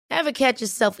Ever catch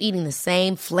yourself eating the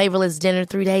same flavorless dinner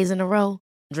 3 days in a row?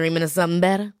 Dreaming of something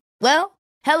better? Well,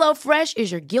 HelloFresh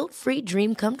is your guilt-free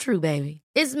dream come true, baby.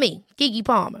 It's me, Keke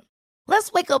Palmer.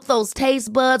 Let's wake up those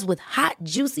taste buds with hot,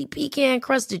 juicy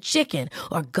pecan-crusted chicken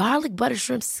or garlic butter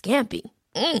shrimp scampi.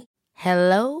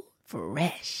 Hello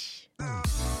Fresh.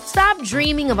 Stop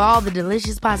dreaming of all the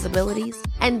delicious possibilities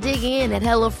and dig in at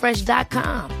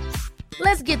HelloFresh.com.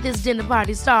 Let's get this dinner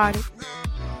party started.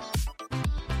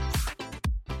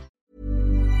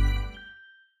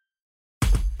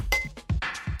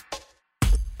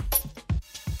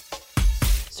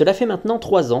 Cela fait maintenant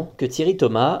 3 ans que Thierry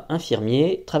Thomas,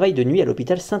 infirmier, travaille de nuit à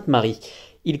l'hôpital Sainte-Marie.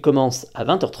 Il commence à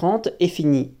 20h30 et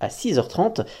finit à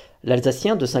 6h30.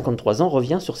 L'Alsacien de 53 ans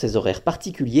revient sur ses horaires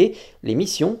particuliers, les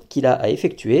missions qu'il a à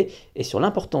effectuer et sur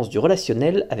l'importance du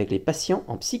relationnel avec les patients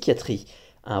en psychiatrie.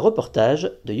 Un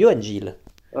reportage de Johan Gilles.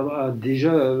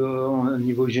 Déjà, au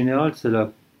niveau général, c'est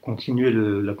la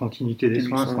continuité des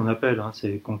soins, ce qu'on appelle.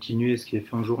 C'est continuer ce qui est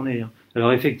fait en journée.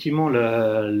 Alors effectivement,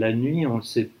 la nuit, on le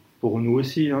sait pour nous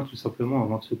aussi, tout simplement,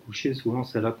 avant de se coucher, souvent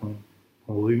c'est là qu'on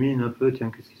rumine un peu, tiens,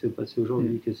 qu'est-ce qui s'est passé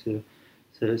aujourd'hui,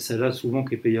 c'est là souvent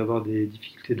qu'il peut y avoir des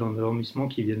difficultés d'endormissement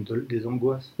qui viennent des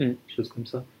angoisses, des choses comme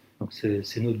ça. Donc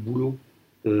c'est notre boulot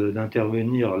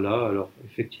d'intervenir là. Alors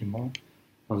effectivement,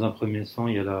 dans un premier temps,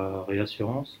 il y a la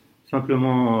réassurance.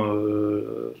 Simplement,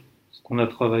 ce qu'on a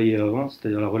travaillé avant,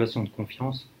 c'est-à-dire la relation de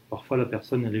confiance. Parfois la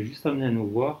personne, elle est juste amenée à nous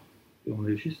voir, et on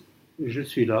est juste, je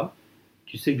suis là.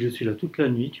 Tu sais que je suis là toute la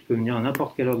nuit, tu peux venir à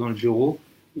n'importe quelle heure dans le bureau,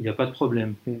 il n'y a pas de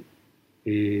problème.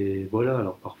 Et voilà,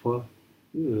 alors parfois,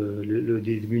 le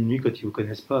début de nuit, quand ils ne vous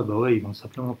connaissent pas, ils vont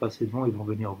simplement passer devant, ils vont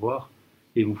venir voir,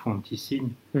 et ils vous font un petit signe.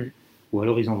 Ou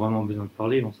alors ils ont vraiment besoin de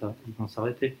parler, ils vont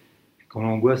s'arrêter. Et quand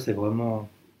l'angoisse est vraiment,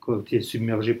 quand tu es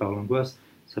submergé par l'angoisse,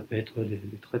 ça peut être les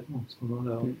traitements à ce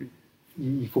moment-là.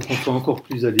 Il faut qu'on soit encore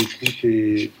plus à l'écoute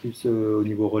et plus au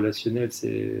niveau relationnel,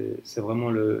 c'est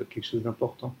vraiment quelque chose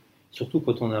d'important. Surtout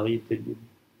quand on arrive dès le début.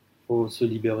 Il faut se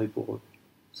libérer pour eux.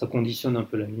 Ça conditionne un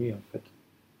peu la nuit, en fait.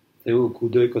 Et au coup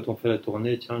d'œil, quand on fait la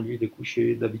tournée, tiens, lui, il est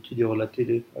couché, d'habitude, il regarde la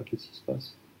télé. Qu'est-ce qui se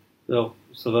passe? Alors,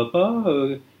 ça va pas?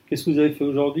 Qu'est-ce que vous avez fait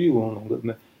aujourd'hui?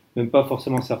 Même pas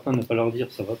forcément certains ne pas leur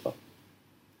dire, ça va pas.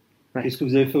 Ouais. Qu'est-ce que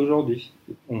vous avez fait aujourd'hui?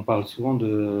 On parle souvent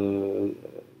de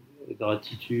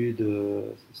gratitude,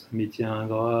 c'est un métier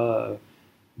ingrat,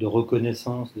 de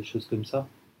reconnaissance, des choses comme ça.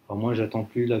 Alors moi, j'attends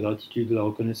plus la gratitude, la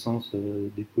reconnaissance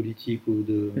des politiques ou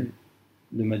de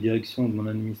ma direction, de mon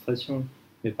administration.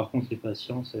 Mais par contre, les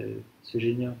patients, c'est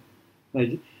génial.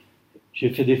 Ouais, j'ai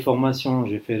fait des formations,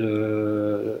 j'ai fait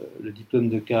le diplôme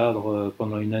de cadre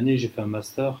pendant 1 année, j'ai fait un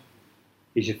master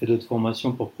et j'ai fait d'autres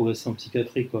formations pour progresser en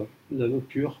psychiatrie, la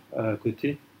pure à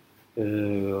côté.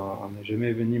 On n'est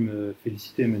jamais venu me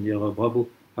féliciter, me dire bravo.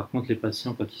 Par contre, les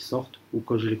patients, quand ils sortent ou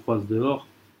quand je les croise dehors,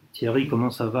 Thierry,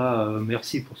 comment ça va?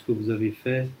 Merci pour ce que vous avez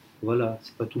fait. Voilà,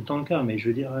 c'est pas tout le temps le cas, mais je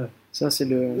veux dire... ça, c'est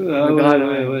le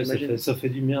Graal. Ouais, ça fait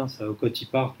du bien, ça. Quand ils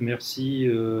partent, merci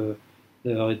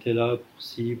d'avoir été là pour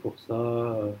ci, pour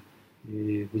ça.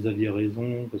 Et vous aviez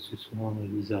raison, parce que souvent,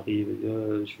 ils arrivent,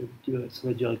 ça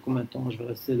va durer combien de temps? Je vais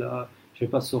rester là, je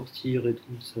vais pas sortir et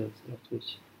tout. C'est leur truc.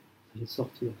 Vous allez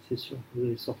sortir, c'est sûr, vous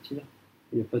allez sortir.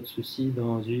 Il n'y a pas de souci,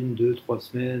 dans 1, 2, 3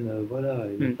 semaines, voilà,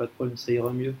 il n'y a pas de problème, ça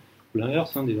ira mieux. Ou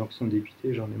l'inverse, des gens qui sont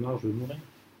dépités, j'en ai marre, je veux mourir.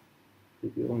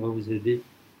 On va vous aider,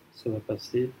 ça va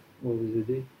passer, on va vous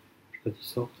aider. Puis quand ils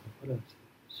sortent, voilà,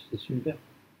 c'est super,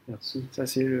 merci. Ça,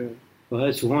 c'est le...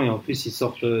 Ouais, souvent, et en plus, ils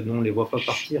sortent, nous, on ne les voit pas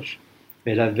partir.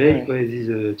 Mais la veille, ils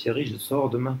disent Thierry, je sors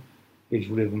demain. Et je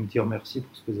voulais vous me dire merci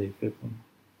pour ce que vous avez fait pour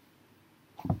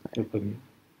moi. C'est pas mieux.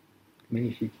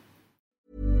 Magnifique.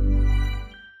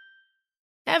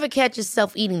 Ever catch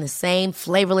yourself eating the same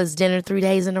flavorless dinner 3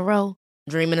 days in a row?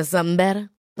 Dreaming of something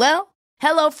better? Well,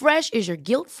 HelloFresh is your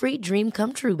guilt-free dream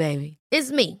come true, baby.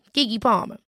 It's me, Keke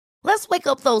Palmer. Let's wake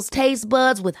up those taste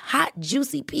buds with hot,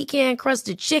 juicy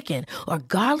pecan-crusted chicken or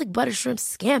garlic butter shrimp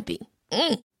scampi.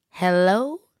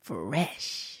 Hello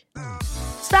Fresh.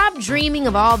 Stop dreaming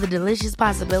of all the delicious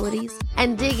possibilities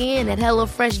and dig in at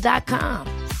HelloFresh.com.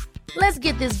 Let's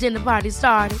get this dinner party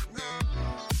started.